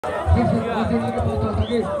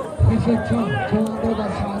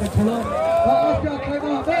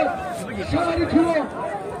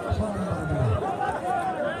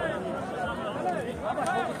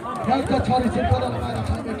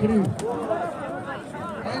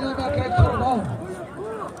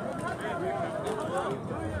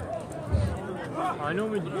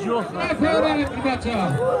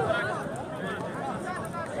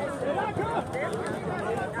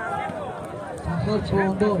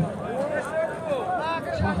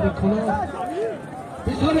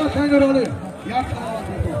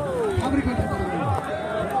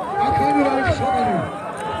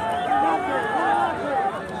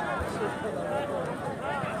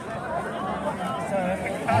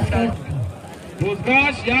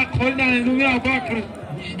بزگاش یک خل در نومی آقا کرد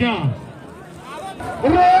 18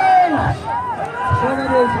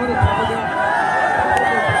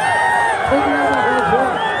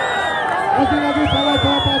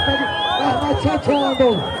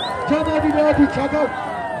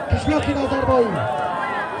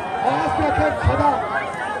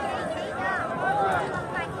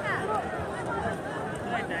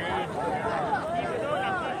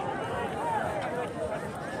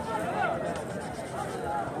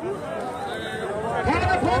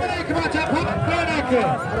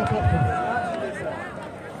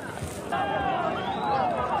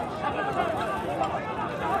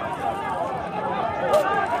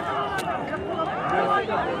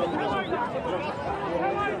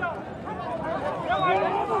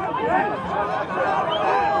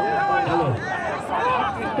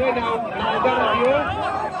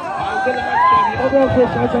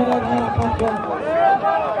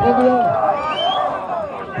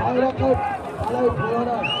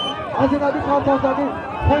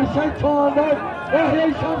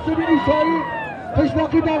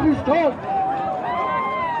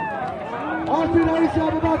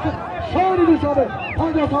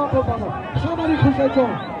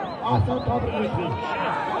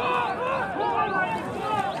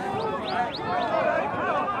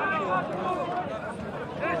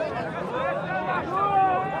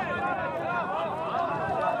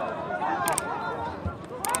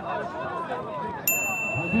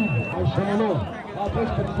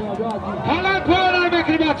 حالا کار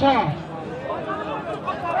بکری بچه ها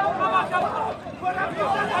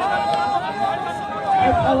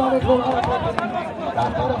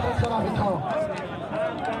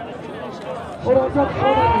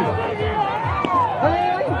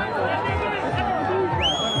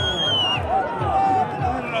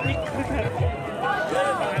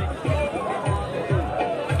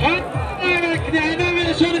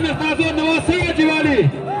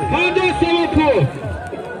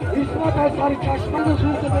ساری چشمان رو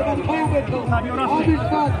سوزده ببین پاو بکن آبیش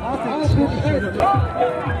بد از بخیر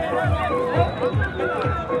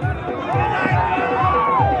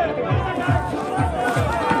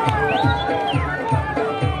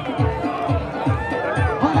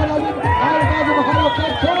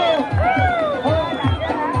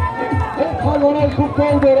پالوانای خوب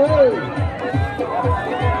پاو داره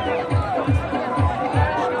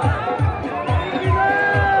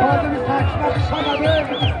بازمی تکمک شنبه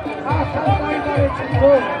اصلا نایداره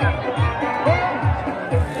چیزو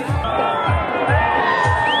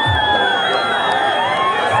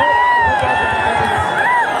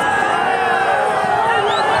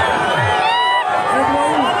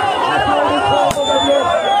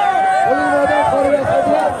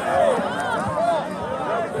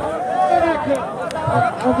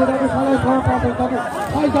آزادی سالای کار پاسداری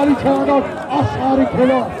خیزاری چهاندار اشعاری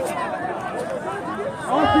کلا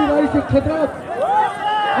آسی رئیس خدمت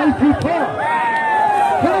ای فیفا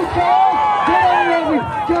فرشتاد جنایی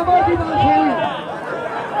جمادی منصوری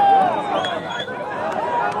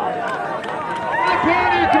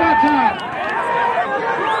اکبر اکبرتر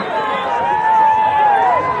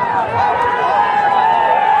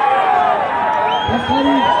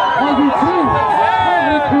بسری آزی چون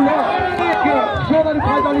آهر کلا شواری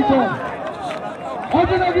خیزاری جان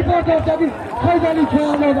آزادی پاسداری خیزاری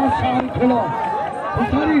چهاندار اشعاری کلا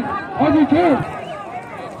بسری آزی چون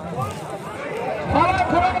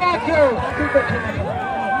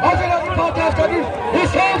آزادی پادشاهی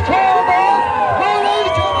حساب چهارماه مالای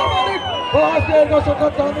جامع مالک با حسن ارگاه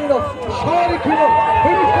شکر زمین را شاری کنه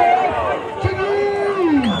بریشتر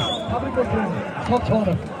چگی تبریک بکنم شب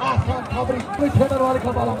چهارم احسن تبریک بکنه رو حالی که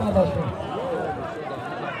بالا من داشته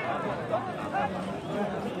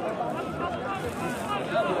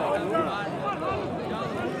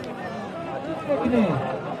بکنه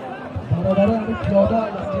برادره همین پیاده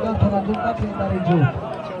یستیدن تنظیم نکنید در اینجور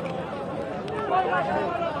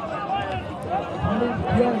همین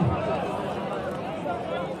بیایید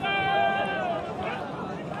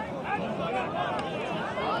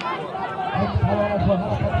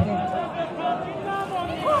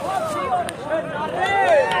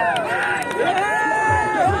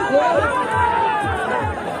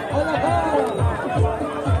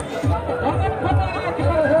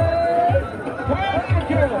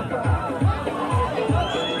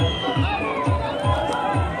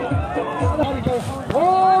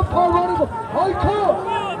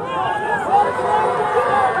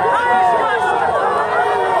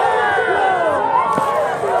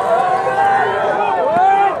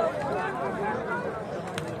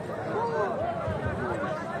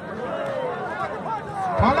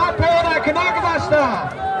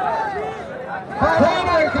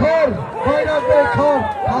کار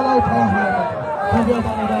بالای پناه میاد خوبی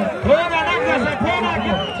آدم پونا نگذاشته پونا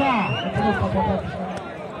گذاشته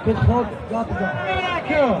که خود یاد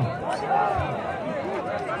بگم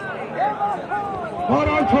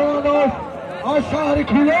باران چوانداز از شهر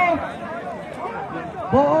کیلا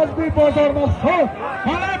با آزمی بازار مخصوص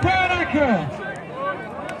بالای پونا که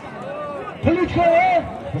پلیچکا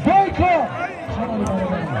زایکا شمالی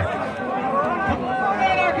باران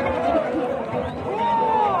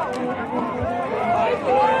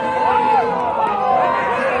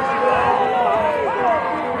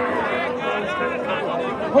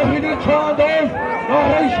وحیدی چوانداز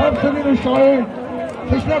نهره شمسدین شاهین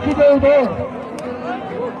تشنکی بیودار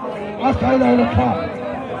از خیلی ایلکا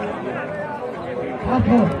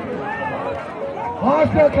حرفا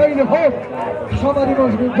آسیا خیلی خوب شمالی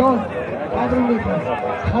مجمین جان تبریم میکن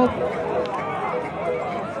خب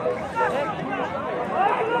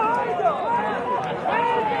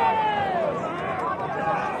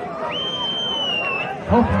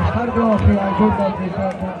خب پشتر به آخی عجب داد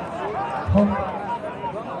میکن خب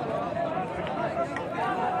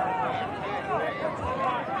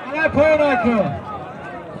بالای پونا که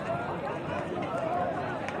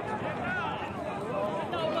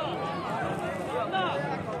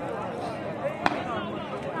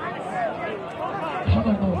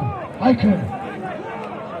Michael.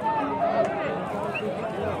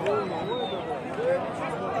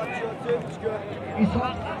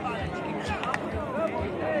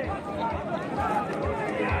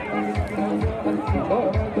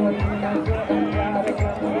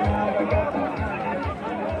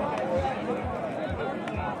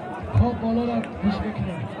 خب بالا را گوش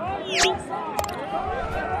بکنم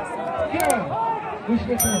گوش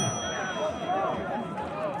بکنم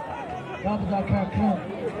رابطه کرکرم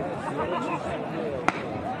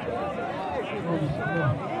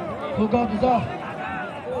خدا بزا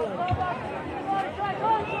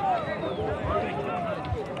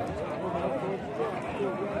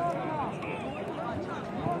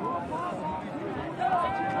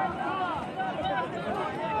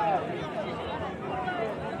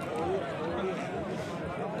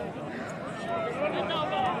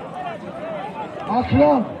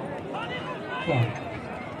اکرام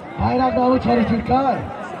bayrak dağı çalışırken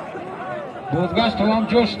بوزگشت تمام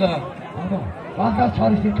جوش ده vazgeç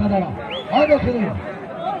çalışırken ara hadi bakalım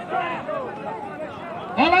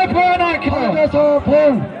بالای پونا که hadi sağ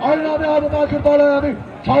pol ayna abi abi bakır balay abi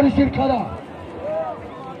çalışırken ara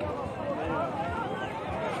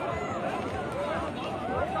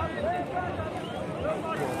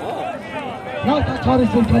Yakta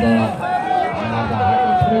çalışırken ara ayna da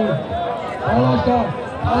hadi çıkıyor Olaşta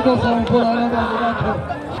hadi sağ pol ayna da abi bakır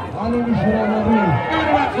Alemi şuraya abi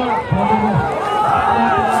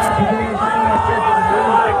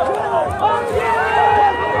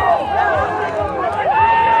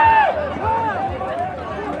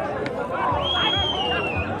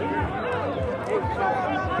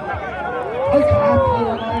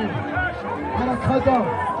Kazan.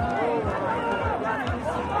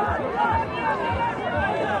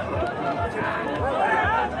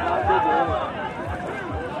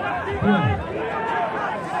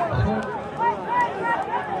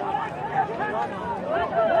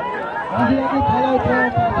 Aziyeti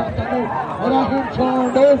Talay'tan Patak'tanı Orahim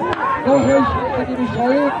Çağındız Nohey Şehir'in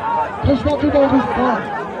şahit Kışmakı Doğuş'tan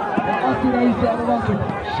Asli Reis'i Anıvası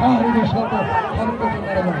Şahri Beşar'da Tanım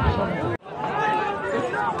Betimlere var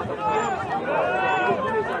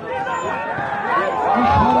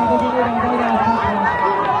İşharada bir adayla atmak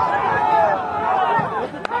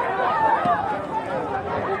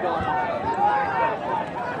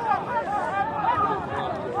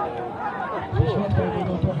Kışmak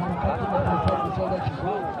Bey'de otur harekatlı ve tasar dışarıda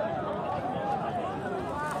çıkıyor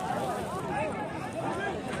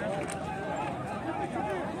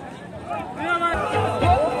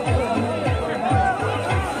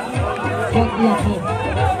Çok iyi yapıyor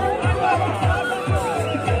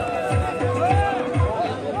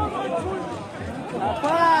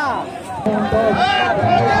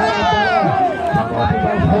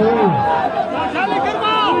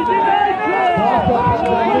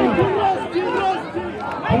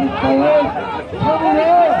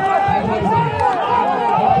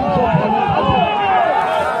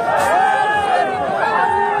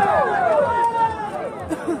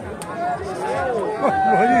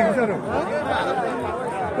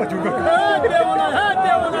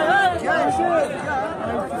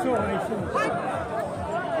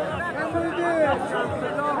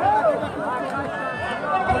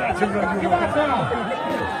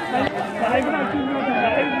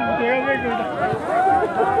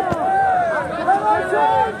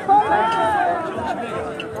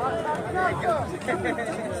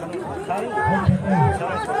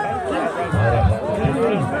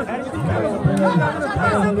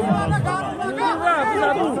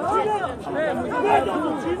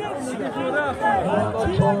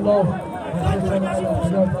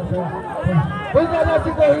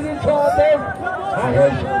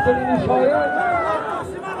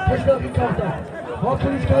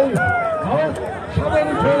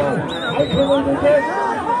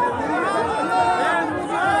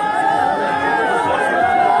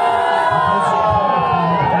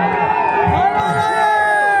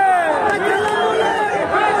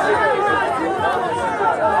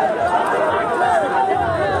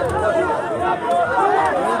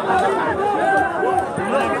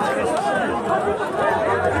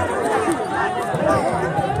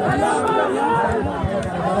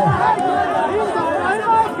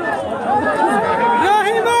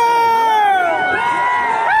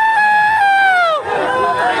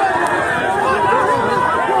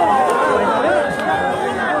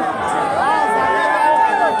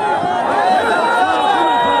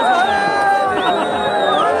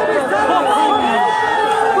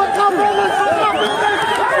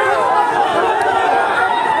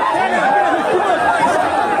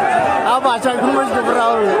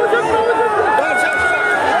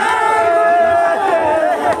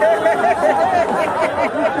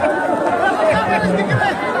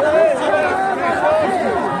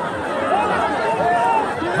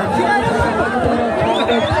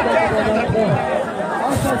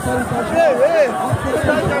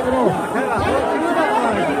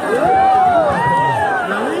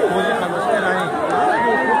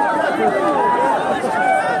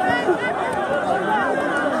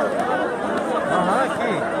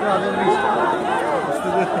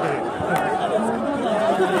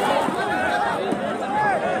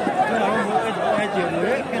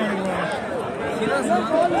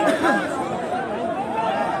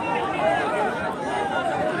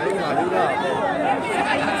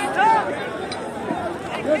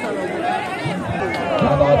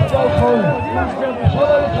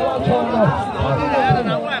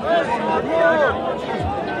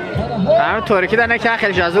همین طوری که در نکه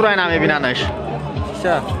خیلی جزور رو نمی بیننش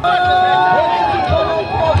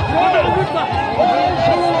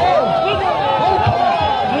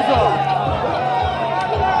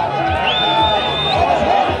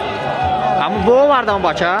همون بو مردم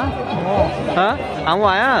بچه ها همون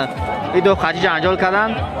آیا این دو خطی جنجال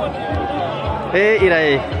کردن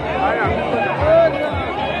ایره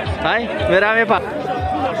های برم یه پا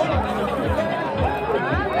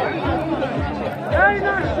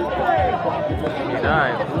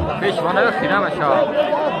پیش مانه رو خیره بشا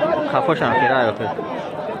خفاش هم خیره رو خیره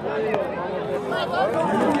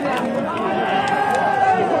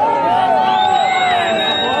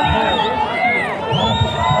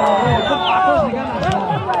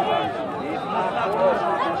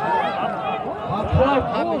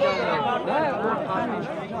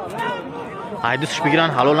ای دوستش بگیرن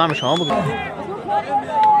حلال نمیشه ها بگو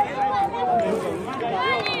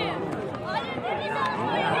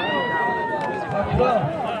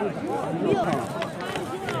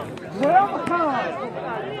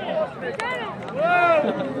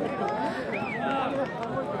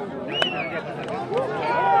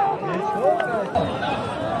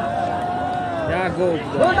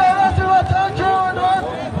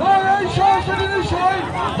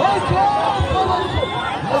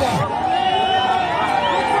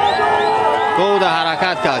گوده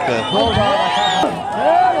حرکت کرد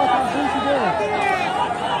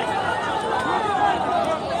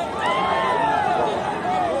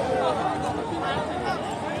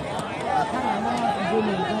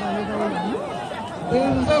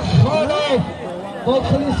این دخاله با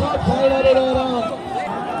کلیسات پایلاره دارم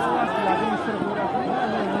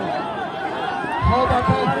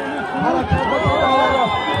حرکت بکنه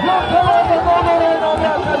یا کلام نامره نامی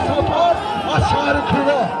از کلیسات از شهر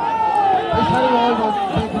کنه بشهر رای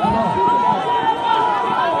بکنه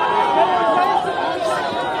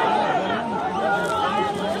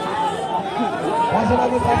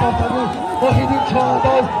حضرت تفاصیل وحیدین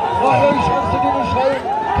چهانداز واحیای شمسدین شاید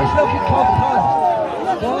کشلکی کافتن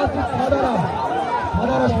باید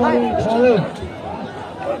پدرش باری چاله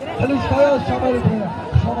کلیسای از شمالی کنه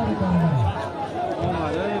شمالی کنه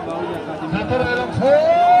نتر علم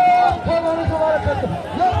خیلی پیمانی که برکت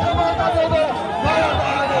یک کمانده داده باید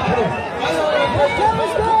آنه کنه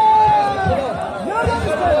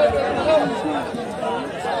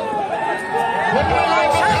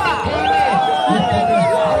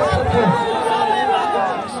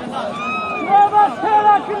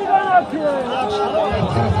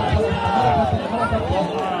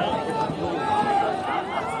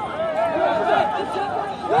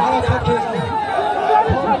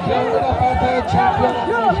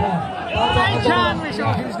چند میشه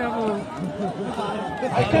آخیش نمون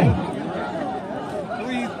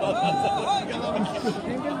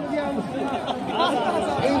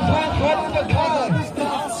انسان خالی بکن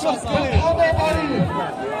بکن ببری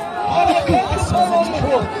حرکت سواری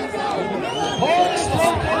کن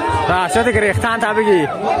راسته گریختن تا بگی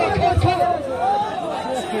حرکت کن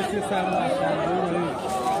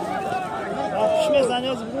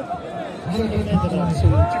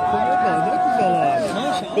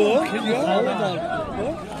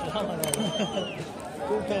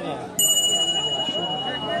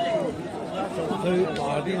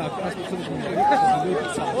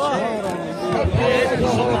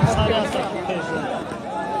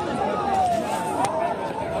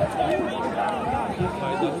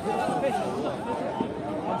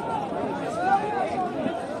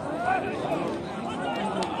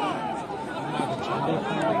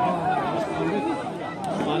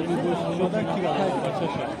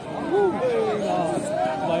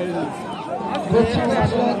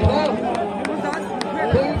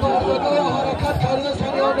حرکت کرده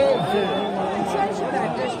سریانه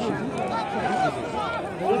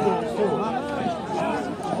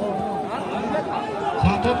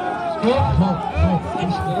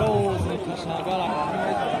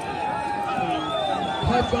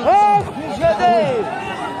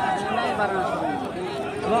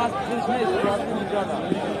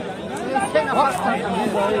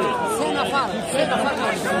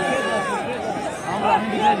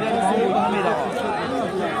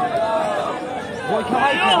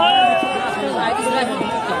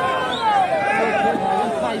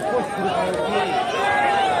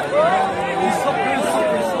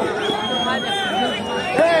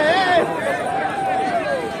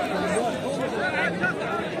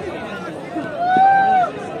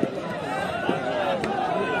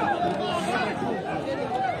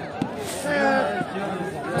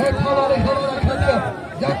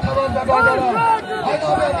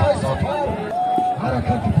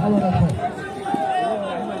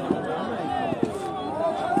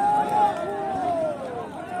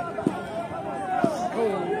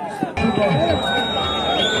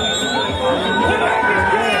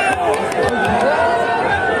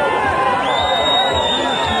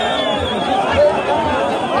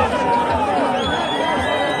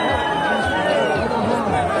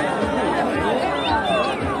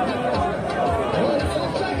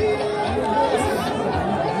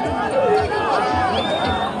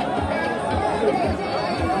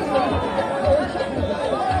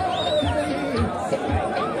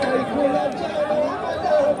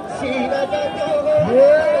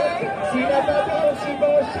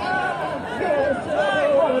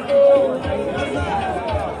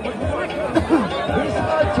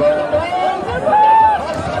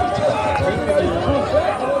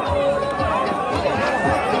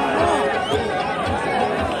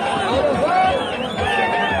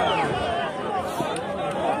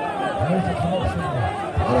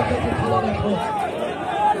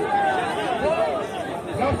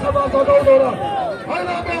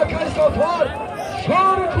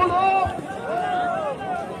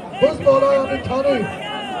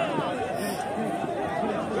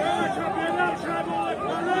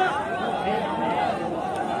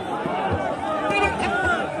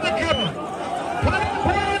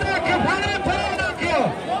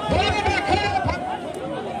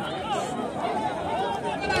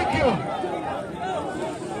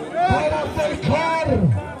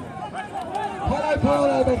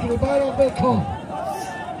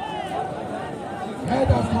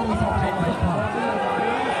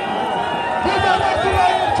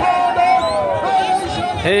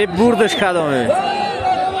ای بردش کدامه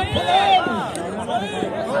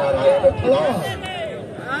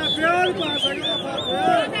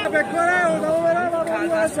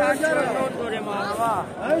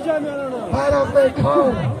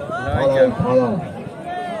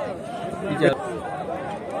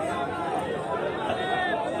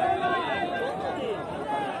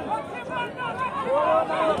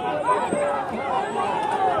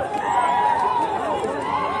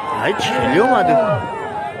ای چلی اومده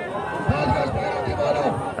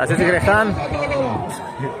دستتی گرفتن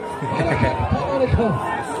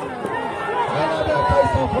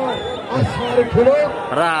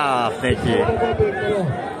رفت نکی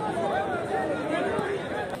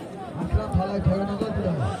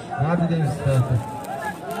ندیدیم استاد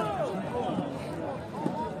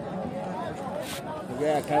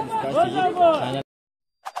Buraya kadar